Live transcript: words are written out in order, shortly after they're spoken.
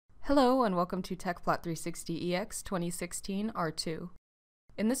Hello and welcome to Tecplot 360EX 2016 R2.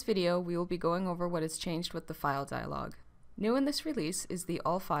 In this video, we will be going over what has changed with the file dialog. New in this release is the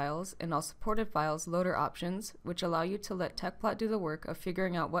All Files and All Supported Files loader options, which allow you to let Tecplot do the work of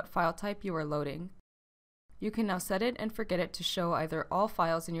figuring out what file type you are loading. You can now set it and forget it to show either all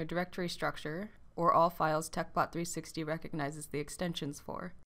files in your directory structure or all files Tecplot 360 recognizes the extensions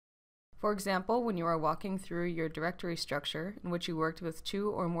for. For example, when you are walking through your directory structure in which you worked with 2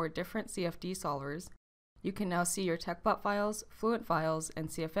 or more different CFD solvers, you can now see your Tecplot files, Fluent files, and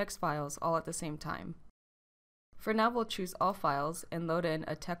CFX files all at the same time. For now, we'll choose all files and load in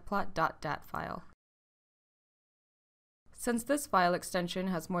a tecplot.dat file. Since this file extension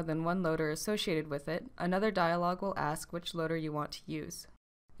has more than one loader associated with it, another dialog will ask which loader you want to use.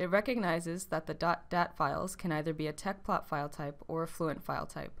 It recognizes that the .dat files can either be a Tecplot file type or a Fluent file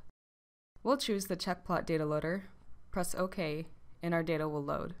type. We'll choose the Tecplot data loader, press OK, and our data will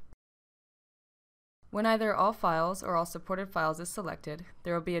load. When either all files or all supported files is selected,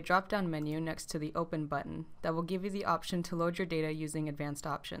 there will be a drop-down menu next to the Open button that will give you the option to load your data using advanced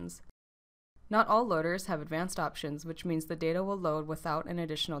options. Not all loaders have advanced options, which means the data will load without an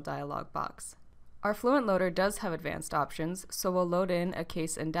additional dialog box. Our Fluent loader does have advanced options, so we'll load in a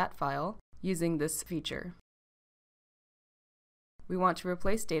case and dat file using this feature. We want to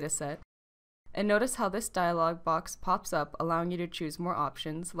replace dataset. And notice how this dialog box pops up, allowing you to choose more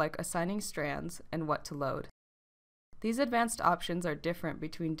options like assigning strands and what to load. These advanced options are different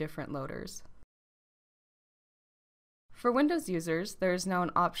between different loaders. For Windows users, there is now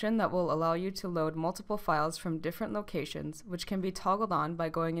an option that will allow you to load multiple files from different locations, which can be toggled on by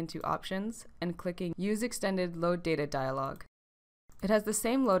going into Options and clicking Use Extended Load Data dialog. It has the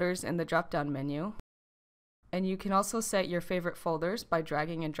same loaders in the drop-down menu, and you can also set your favorite folders by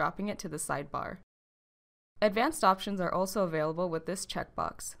dragging and dropping it to the sidebar. Advanced options are also available with this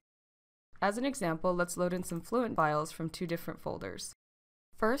checkbox. As an example, let's load in some Fluent files from 2 different folders.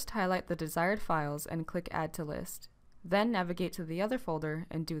 First, highlight the desired files and click Add to List. Then navigate to the other folder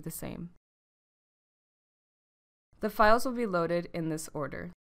and do the same. The files will be loaded in this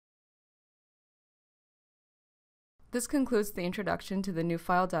order. This concludes the introduction to the new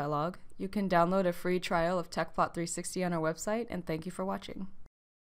file dialog. You can download a free trial of Tecplot 360 on our website, and thank you for watching.